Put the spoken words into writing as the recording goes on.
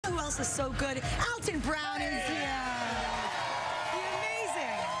else is so good. Alton Brown is here. The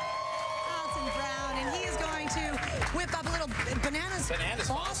amazing Alton Brown, and he is going to whip up a little Bananas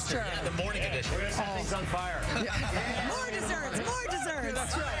Foster. Yeah, the morning edition. We're going to set things on fire. More desserts, more desserts.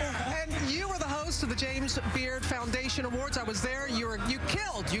 That's right. And you were the host of the James Beard Foundation Awards. I was there. You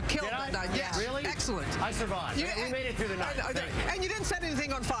killed. You killed that night. Yes. Really? Excellent. I survived. We made it through the night. And you didn't set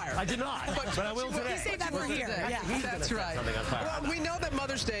anything on fire. I did not, but I will today. He saved that for here. Yeah, that's right. Well, we know that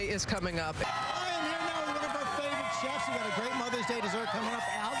Mother's Day is coming up. I am here now with one of our favorite chefs. We got a great Mother's Day dessert coming up,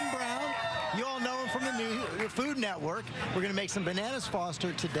 Alton Brown. You all know him from the new Food Network. We're going to make some Bananas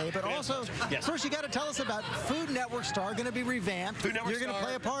Foster today, but also, first you got to tell us about Food Network star, going to be revamped. Food Network You're going to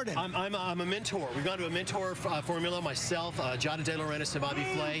play a part in. I'm a mentor. We've gone to a mentor formula. Myself, Jada De Laurentiis, and Bobby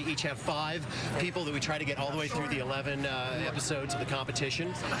Flay each have 5 people that we try to get all the way through the 11 episodes of the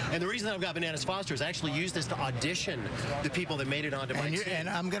competition. And the reason that I've got Bananas Foster is I actually use this to audition the people that made it onto my team. And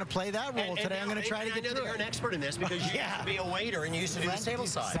I'm going to play that role today. I'm going to try to get through it. I know that you're an expert in this because you used to be a waiter and you used to do the table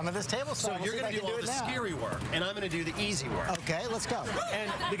side. Some of this table side. So you're going to do all the scary work, and I'm going to do the easy work. Okay, let's go.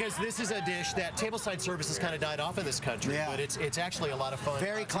 And because this is a dish that tableside service has kind of died off in this country, but it's actually a lot of fun.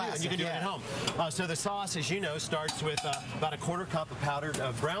 Very classic. And you can do it at home. So the sauce, as you know, starts with about a 1/4 cup of powdered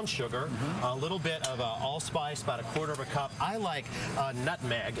brown sugar, a little bit of allspice, about a 1/4 cup. I like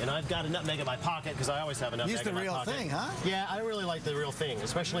nutmeg, and I've got a nutmeg in my pocket because I always have a nutmeg in my pocket. Use the real thing, huh? Yeah, I really like the real thing,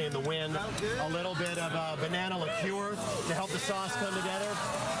 especially in the wind. A little bit of banana liqueur to help the sauce come together.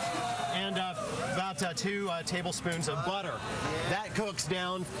 And about 2 tablespoons of butter. That cooks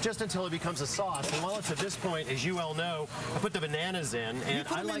down just until it becomes a sauce. And while it's at this point, as you all know, I put the bananas in. And I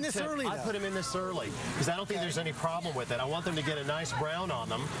put them in this early because I don't think there's any problem with it. I want them to get a nice brown on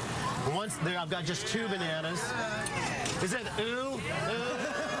them. Once there, I've got just 2 bananas. Is it ooh?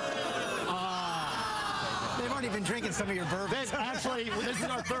 They've already been drinking some of your bourbon. Actually, this is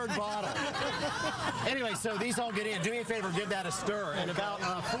our 3rd bottle. Anyway, so these all get in. Do me a favor, give that a stir. In about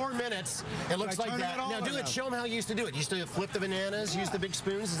 4 minutes, it looks like that. Now do it. Show them how you used to do it. You used to flip the bananas, use the big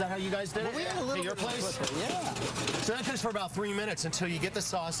spoons. Is that how you guys did it? We had a little at your place? Yeah. So that goes for about 3 minutes until you get the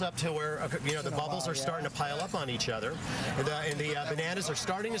sauce up to where the bubbles are starting to pile up on each other, and the bananas are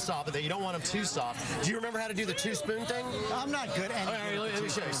starting to soften. You don't want them too soft. Do you remember how to do the 2-spoon thing? I'm not good at it. Let me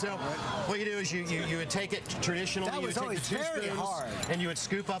show you. So what you do is you would take it traditionally. That was you would take the 2 spoons and you would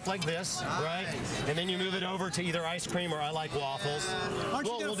scoop up like this, right? And then you move it over to either ice cream or I like waffles.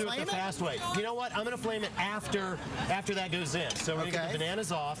 We'll do it the fast way. You know what? I'm going to flame it after that goes in. So we're going to get the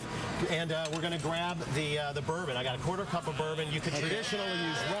bananas off, and we're going to grab the bourbon. I got a 1/4 cup of bourbon. You could traditionally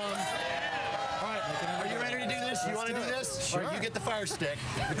use rum. All right, are you ready to do this? You want to do this? Sure. All right, you get the fire stick.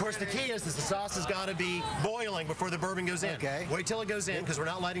 Of course, the key is the sauce has got to be boiling before the bourbon goes in. Okay. Wait till it goes in because we're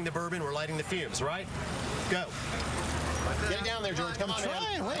not lighting the bourbon, we're lighting the fumes, right? Go. Get it down there, George. Come on,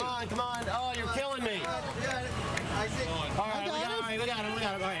 man. Come on. Oh, you're killing me. All right, we got it.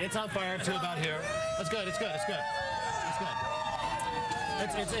 All right, it's on fire up to about here. That's good. It's good.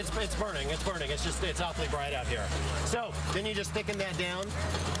 It's burning. It's awfully bright out here. So then you just thicken that down.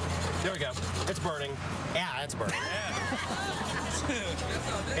 There we go. It's burning. Yeah, it's burning.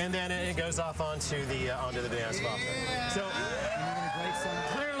 And then it goes off onto the banana Foster. So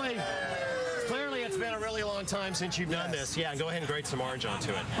clearly it's been a really long time since you've done this. Yeah, go ahead and grate some orange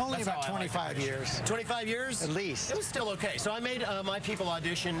onto it. Only about 25 years. 25 years? At least. It was still okay. So I made my people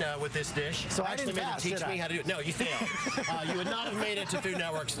audition with this dish. So I actually didn't made them teach me how to do it. No, you failed. You would not have made it to Food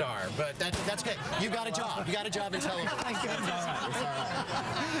Network star, but that's good. You got a job. You got a job in television. Thank goodness. It's all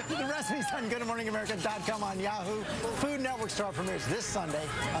right. The recipe's on GoodMorningAmerica.com on Yahoo. Food Network star premieres this Sunday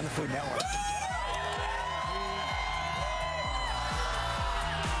on the Food Network.